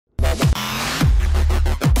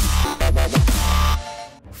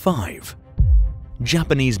5.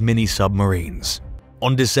 Japanese mini-submarines.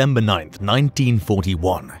 On December 9,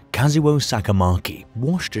 1941, Kazuo Sakamaki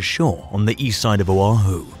washed ashore on the east side of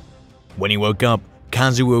Oahu. When he woke up,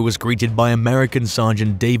 Kazuo was greeted by American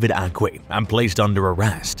Sergeant David Acquie and placed under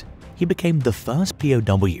arrest. He became the first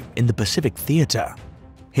POW in the Pacific Theater.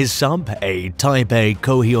 His sub, a Type A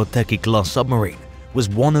Kohyoteki-class submarine, was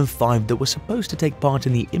one of 5 that were supposed to take part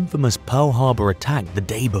in the infamous Pearl Harbor attack the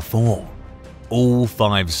day before. All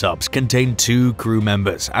 5 subs contained 2 crew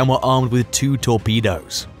members and were armed with 2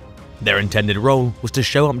 torpedoes. Their intended role was to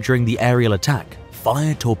show up during the aerial attack,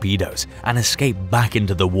 fire torpedoes, and escape back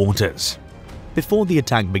into the waters. Before the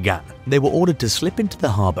attack began, they were ordered to slip into the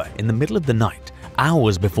harbor in the middle of the night,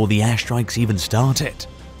 hours before the airstrikes even started.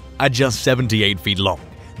 At just 78 feet long,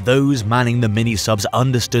 those manning the mini-subs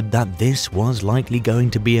understood that this was likely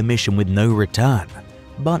going to be a mission with no return,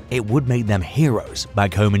 but it would make them heroes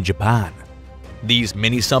back home in Japan. These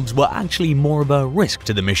mini-subs were actually more of a risk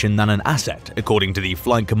to the mission than an asset, according to the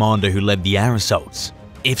flight commander who led the air assaults.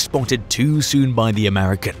 If spotted too soon by the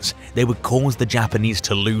Americans, they would cause the Japanese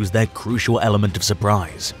to lose their crucial element of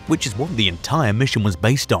surprise, which is what the entire mission was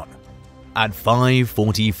based on. At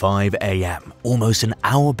 5:45 a.m., almost an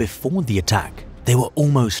hour before the attack, they were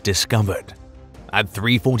almost discovered. At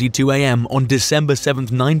 3:42 a.m. on December 7,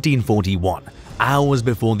 1941, hours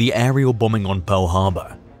before the aerial bombing on Pearl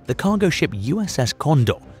Harbor, the cargo ship USS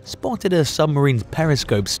Condor spotted a submarine's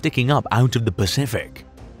periscope sticking up out of the Pacific.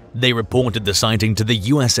 They reported the sighting to the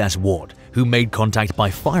USS Ward, who made contact by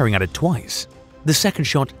firing at it twice. The second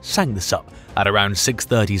shot sank the sub at around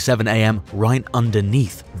 6:37 a.m. right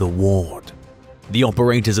underneath the Ward. The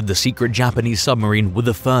operators of the secret Japanese submarine were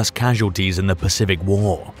the first casualties in the Pacific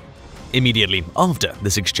War. Immediately after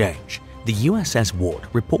this exchange, the USS Ward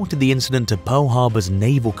reported the incident to Pearl Harbor's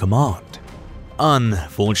Naval Command.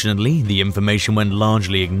 Unfortunately, the information, when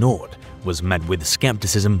largely ignored, was met with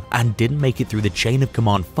skepticism and didn't make it through the chain of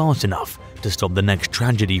command fast enough to stop the next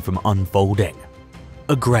tragedy from unfolding.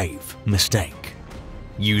 A grave mistake.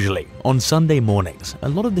 Usually, on Sunday mornings, a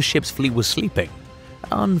lot of the ship's fleet was sleeping.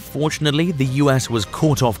 Unfortunately, the US was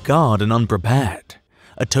caught off guard and unprepared.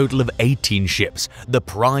 A total of 18 ships, the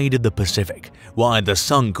pride of the Pacific, were either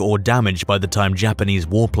sunk or damaged by the time Japanese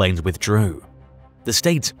warplanes withdrew. The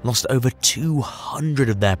states lost over 200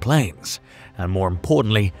 of their planes, and more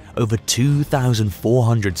importantly, over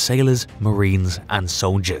 2,400 sailors, marines, and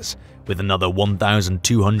soldiers, with another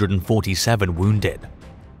 1,247 wounded.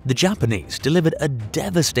 The Japanese delivered a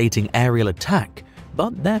devastating aerial attack,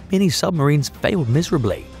 but their mini-submarines failed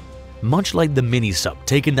miserably. Much like the mini-sub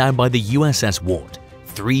taken down by the USS Ward,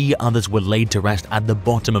 3 others were laid to rest at the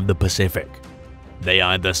bottom of the Pacific. They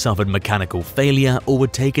either suffered mechanical failure or were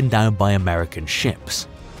taken down by American ships.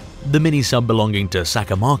 The mini-sub belonging to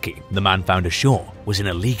Sakamaki, the man found ashore, was in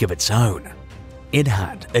a league of its own. It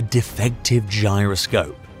had a defective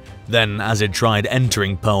gyroscope. Then, as it tried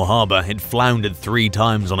entering Pearl Harbor, it floundered 3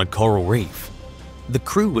 times on a coral reef. The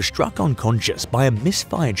crew was struck unconscious by a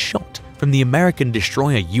misfired shot from the American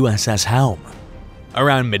destroyer USS Helm.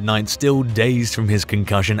 Around midnight, still dazed from his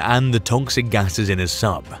concussion and the toxic gases in his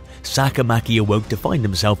sub, Sakamaki awoke to find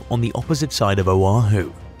himself on the opposite side of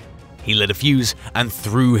Oahu. He lit a fuse and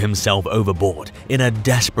threw himself overboard in a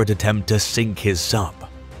desperate attempt to sink his sub.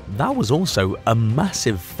 That was also a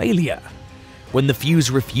massive failure. When the fuse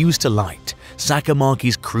refused to light,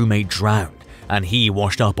 Sakamaki's crewmate drowned and he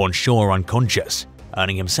washed up on shore unconscious,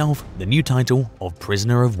 earning himself the new title of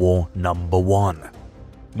Prisoner of War No. 1.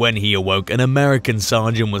 When he awoke, an American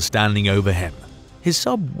sergeant was standing over him. His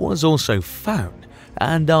sub was also found,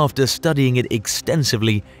 and after studying it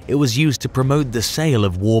extensively, it was used to promote the sale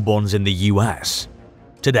of war bonds in the US.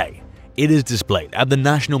 Today, it is displayed at the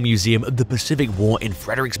National Museum of the Pacific War in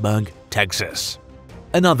Fredericksburg, Texas.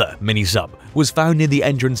 Another mini-sub was found near the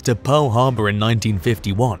entrance to Pearl Harbor in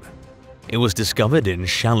 1951. It was discovered in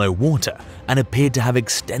shallow water and appeared to have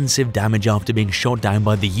extensive damage after being shot down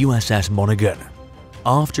by the USS Monaghan.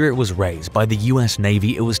 After it was raised by the US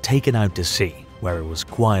Navy, it was taken out to sea, where it was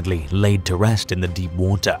quietly laid to rest in the deep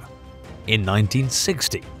water. In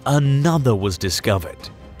 1960, another was discovered.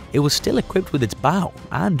 It was still equipped with its bow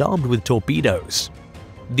and armed with torpedoes.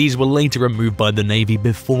 These were later removed by the Navy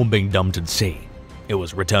before being dumped at sea. It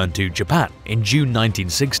was returned to Japan in June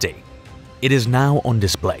 1960. It is now on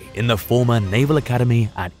display in the former Naval Academy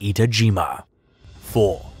at Itajima.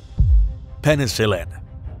 4. Penicillin.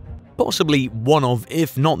 Possibly one of,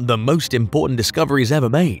 if not the most important discoveries ever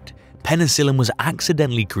made, penicillin was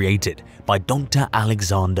accidentally created by Dr.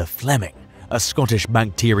 Alexander Fleming, a Scottish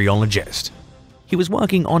bacteriologist. He was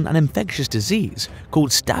working on an infectious disease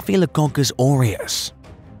called Staphylococcus aureus.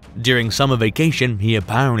 During summer vacation, he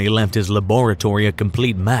apparently left his laboratory a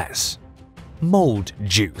complete mess. Mold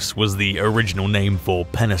juice was the original name for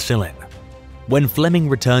penicillin. When Fleming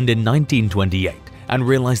returned in 1928 and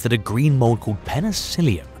realized that a green mold called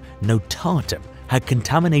Penicillium notatum had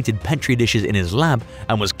contaminated petri dishes in his lab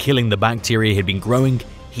and was killing the bacteria he'd been growing,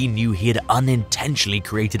 he knew he had unintentionally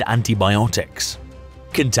created antibiotics.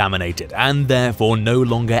 Contaminated and therefore no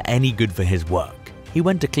longer any good for his work, he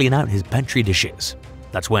went to clean out his petri dishes.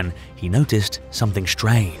 That's when he noticed something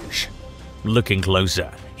strange. Looking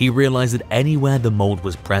closer, he realized that anywhere the mold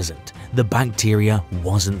was present, the bacteria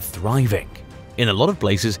wasn't thriving. In a lot of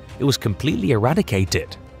places, it was completely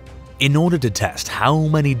eradicated. In order to test how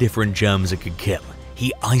many different germs it could kill,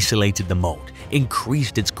 he isolated the mold,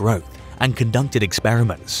 increased its growth, and conducted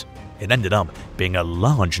experiments. It ended up being a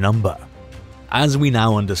large number. As we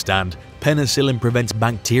now understand, penicillin prevents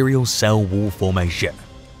bacterial cell wall formation.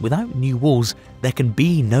 Without new walls, there can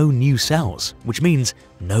be no new cells, which means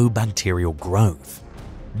no bacterial growth.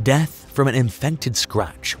 Death from an infected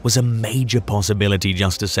scratch was a major possibility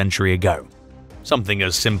just a century ago. Something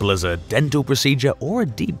as simple as a dental procedure or a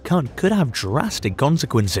deep cut could have drastic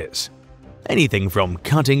consequences. Anything from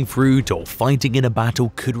cutting fruit or fighting in a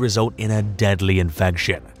battle could result in a deadly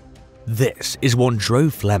infection. This is what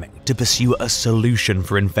drove Fleming to pursue a solution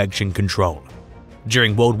for infection control.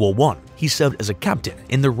 During World War I, he served as a captain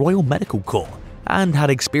in the Royal Medical Corps and had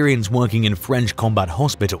experience working in French combat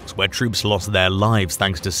hospitals where troops lost their lives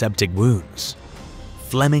thanks to septic wounds.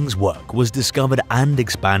 Fleming's work was discovered and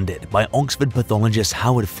expanded by Oxford pathologist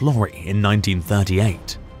Howard Florey in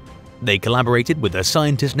 1938. They collaborated with a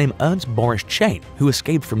scientist named Ernst Boris Chain who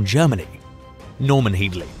escaped from Germany. Norman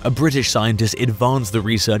Headley, a British scientist, advanced the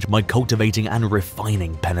research by cultivating and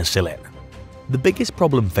refining penicillin. The biggest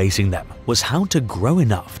problem facing them was how to grow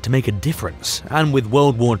enough to make a difference, and with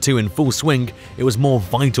World War II in full swing, it was more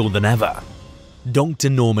vital than ever. Dr.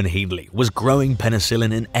 Norman Headley was growing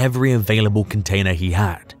penicillin in every available container he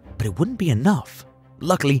had, but it wouldn't be enough.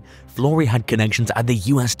 Luckily, Florey had connections at the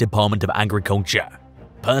US Department of Agriculture.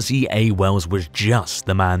 Percy A. Wells was just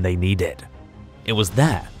the man they needed. It was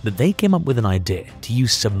there that they came up with an idea to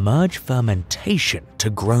use submerged fermentation to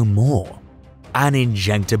grow more. An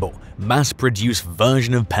injectable, mass-produced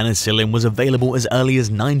version of penicillin was available as early as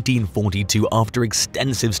 1942 after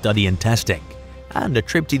extensive study and testing, and a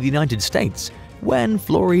trip to the United States when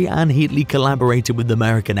Florey and Headley collaborated with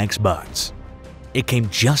American experts. It came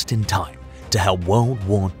just in time to help World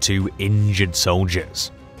War II injured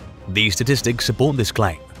soldiers. These statistics support this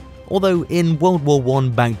claim. Although in World War I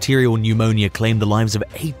bacterial pneumonia claimed the lives of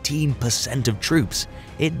 18% of troops,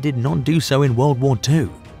 it did not do so in World War II.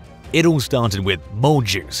 It all started with mold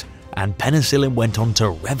juice, and penicillin went on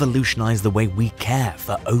to revolutionize the way we care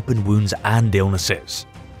for open wounds and illnesses.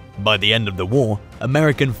 By the end of the war,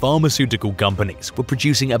 American pharmaceutical companies were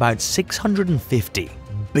producing about 650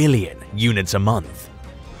 billion units a month.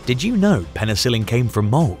 Did you know penicillin came from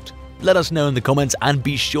mold? Let us know in the comments and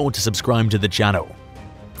be sure to subscribe to the channel.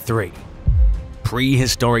 3.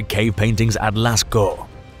 Prehistoric cave paintings at Lascaux.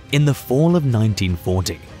 In the fall of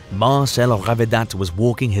 1940, Marcel Ravedat was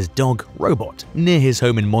walking his dog, Robot, near his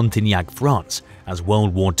home in Montignac, France, as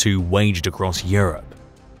World War II waged across Europe.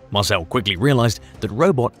 Marcel quickly realized that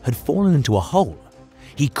Robot had fallen into a hole.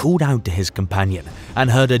 He called out to his companion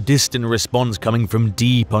and heard a distant response coming from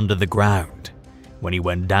deep under the ground. When he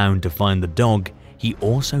went down to find the dog, he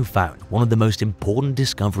also found one of the most important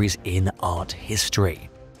discoveries in art history.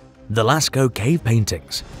 The Lascaux cave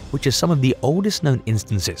paintings, which are some of the oldest known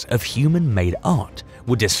instances of human-made art,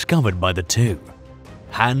 were discovered by the two.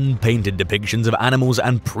 Hand-painted depictions of animals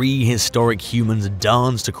and prehistoric humans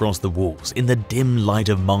danced across the walls in the dim light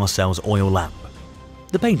of Marcel's oil lamp.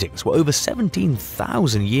 The paintings were over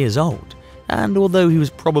 17,000 years old, and although he was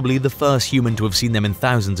probably the first human to have seen them in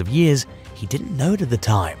thousands of years, he didn't know it at the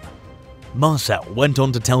time. Marcel went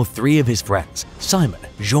on to tell 3 of his friends, Simon,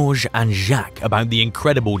 Georges, and Jacques, about the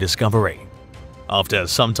incredible discovery. After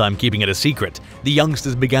some time keeping it a secret, the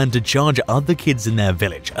youngsters began to charge other kids in their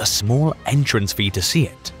village a small entrance fee to see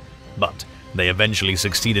it. But they eventually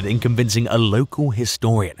succeeded in convincing a local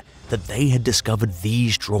historian that they had discovered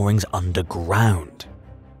these drawings underground.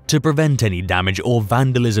 To prevent any damage or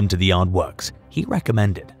vandalism to the artworks, he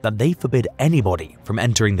recommended that they forbid anybody from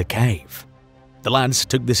entering the cave. The lads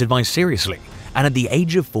took this advice seriously, and at the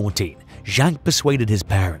age of 14, Jacques persuaded his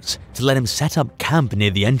parents to let him set up camp near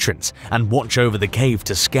the entrance and watch over the cave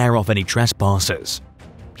to scare off any trespassers.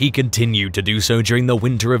 He continued to do so during the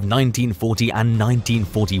winter of 1940 and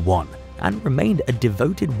 1941 and remained a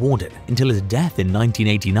devoted warden until his death in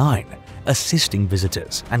 1989, assisting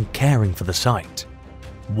visitors and caring for the site.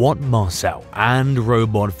 What Marcel and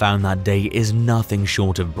Robot found that day is nothing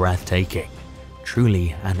short of breathtaking.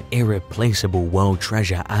 Truly an irreplaceable world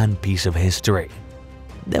treasure and piece of history.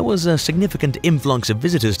 There was a significant influx of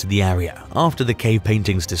visitors to the area after the cave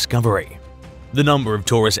painting's discovery. The number of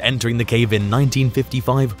tourists entering the cave in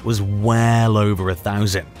 1955 was well over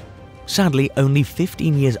 1,000. Sadly, only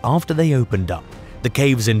 15 years after they opened up, the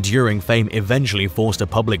cave's enduring fame eventually forced a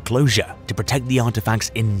public closure to protect the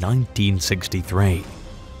artifacts in 1963.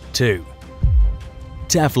 2.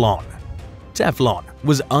 Teflon. Teflon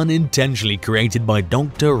was unintentionally created by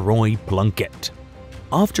Dr. Roy Plunkett.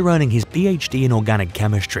 After earning his PhD in organic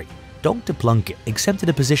chemistry, Dr. Plunkett accepted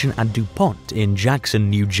a position at DuPont in Jackson,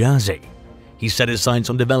 New Jersey. He set his sights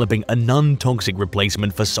on developing a non-toxic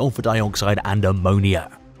replacement for sulfur dioxide and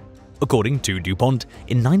ammonia. According to DuPont,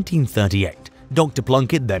 in 1938, Dr.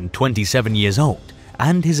 Plunkett, then 27 years old,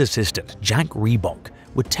 and his assistant Jack Reebok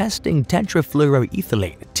were testing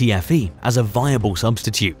tetrafluoroethylene (TFE) as a viable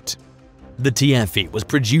substitute. The TFE was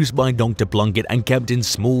produced by Dr. Plunkett and kept in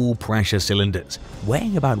small pressure cylinders,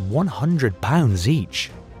 weighing about 100 pounds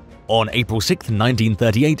each. On April 6,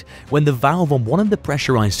 1938, when the valve on one of the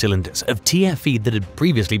pressurized cylinders of TFE that had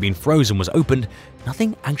previously been frozen was opened,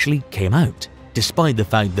 nothing actually came out, despite the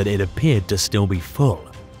fact that it appeared to still be full.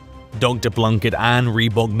 Dr. Plunkett and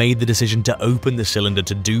Reebok made the decision to open the cylinder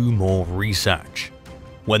to do more research.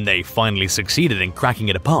 When they finally succeeded in cracking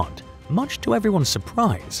it apart, much to everyone's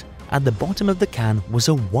surprise, at the bottom of the can was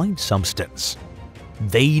a white substance.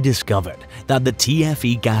 They discovered that the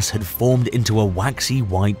TFE gas had formed into a waxy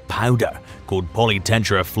white powder called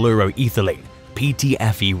polytetrafluoroethylene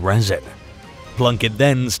 (PTFE) resin. Plunkett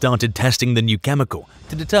then started testing the new chemical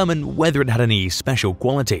to determine whether it had any special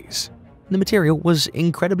qualities. The material was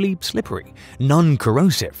incredibly slippery,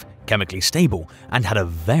 non-corrosive, chemically stable, and had a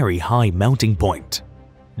very high melting point.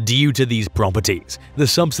 Due to these properties, the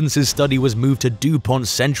substances study was moved to DuPont's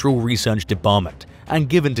Central Research Department and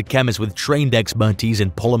given to chemists with trained expertise in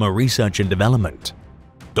polymer research and development.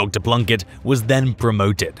 Dr. Plunkett was then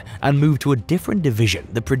promoted and moved to a different division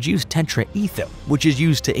that produced tetraethyl, which is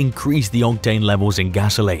used to increase the octane levels in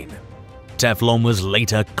gasoline. Teflon was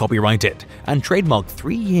later copyrighted and trademarked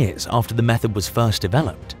 3 years after the method was first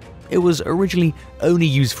developed. It was originally only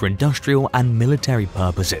used for industrial and military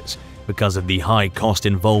purposes because of the high cost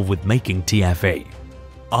involved with making TFE.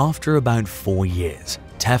 After about 4 years,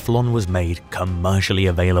 Teflon was made commercially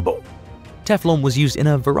available. Teflon was used in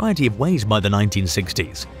a variety of ways by the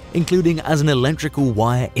 1960s, including as an electrical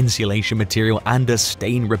wire insulation material and a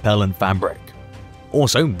stain-repellent fabric.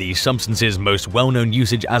 Also, the substance's most well-known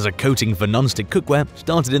usage as a coating for non-stick cookware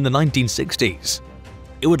started in the 1960s.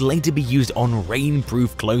 It would later be used on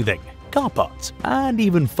rain-proof clothing, car parts, and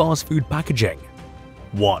even fast food packaging.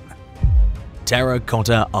 1.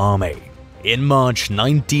 Terracotta Army. In March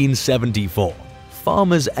 1974,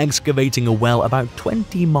 farmers excavating a well about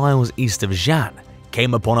 20 miles east of Xi'an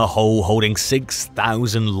came upon a hole holding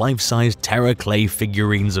 6,000 life-size terra clay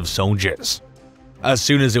figurines of soldiers. As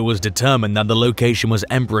soon as it was determined that the location was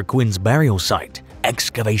Emperor Qin's burial site,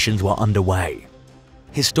 excavations were underway.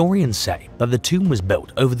 Historians say that the tomb was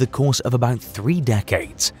built over the course of about 3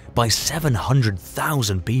 decades by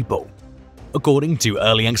 700,000 people. According to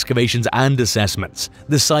early excavations and assessments,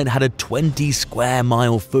 the site had a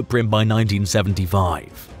 20-square-mile footprint by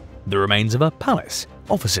 1975. The remains of a palace,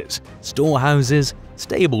 offices, storehouses,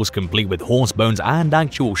 stables complete with horse bones and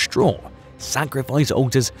actual straw, sacrifice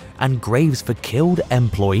altars, and graves for killed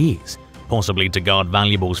employees, possibly to guard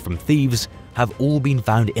valuables from thieves, have all been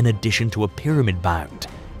found in addition to a pyramid mound,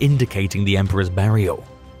 indicating the emperor's burial.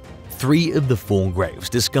 3 of the 4 graves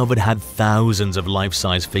discovered had thousands of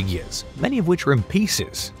life-size figures, many of which were in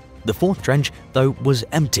pieces. The 4th trench, though, was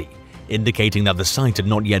empty, indicating that the site had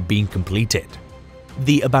not yet been completed.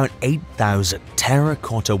 The about 8,000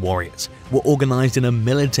 terracotta warriors were organized in a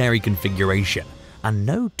military configuration, and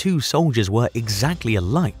no 2 soldiers were exactly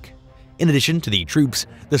alike. In addition to the troops,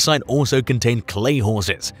 the site also contained clay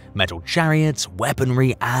horses, metal chariots,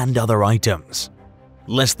 weaponry, and other items.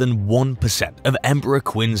 Less than 1% of Emperor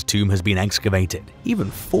Qin's tomb has been excavated, even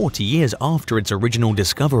 40 years after its original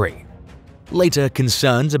discovery. Later,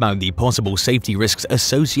 concerns about the possible safety risks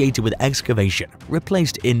associated with excavation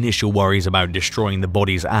replaced initial worries about destroying the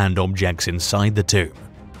bodies and objects inside the tomb.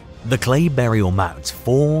 The clay burial mound's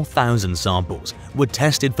 4,000 samples were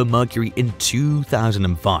tested for mercury in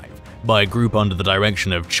 2005 by a group under the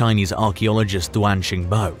direction of Chinese archaeologist Duan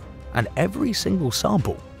Xingbo, and every single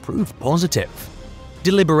sample proved positive.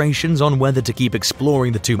 Deliberations on whether to keep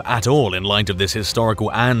exploring the tomb at all in light of this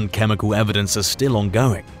historical and chemical evidence are still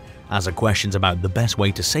ongoing, as are questions about the best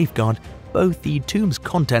way to safeguard both the tomb's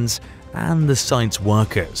contents and the site's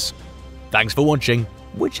workers. Thanks for watching.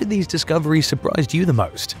 Which of these discoveries surprised you the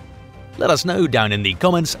most? Let us know down in the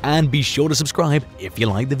comments and be sure to subscribe if you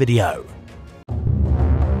liked the video.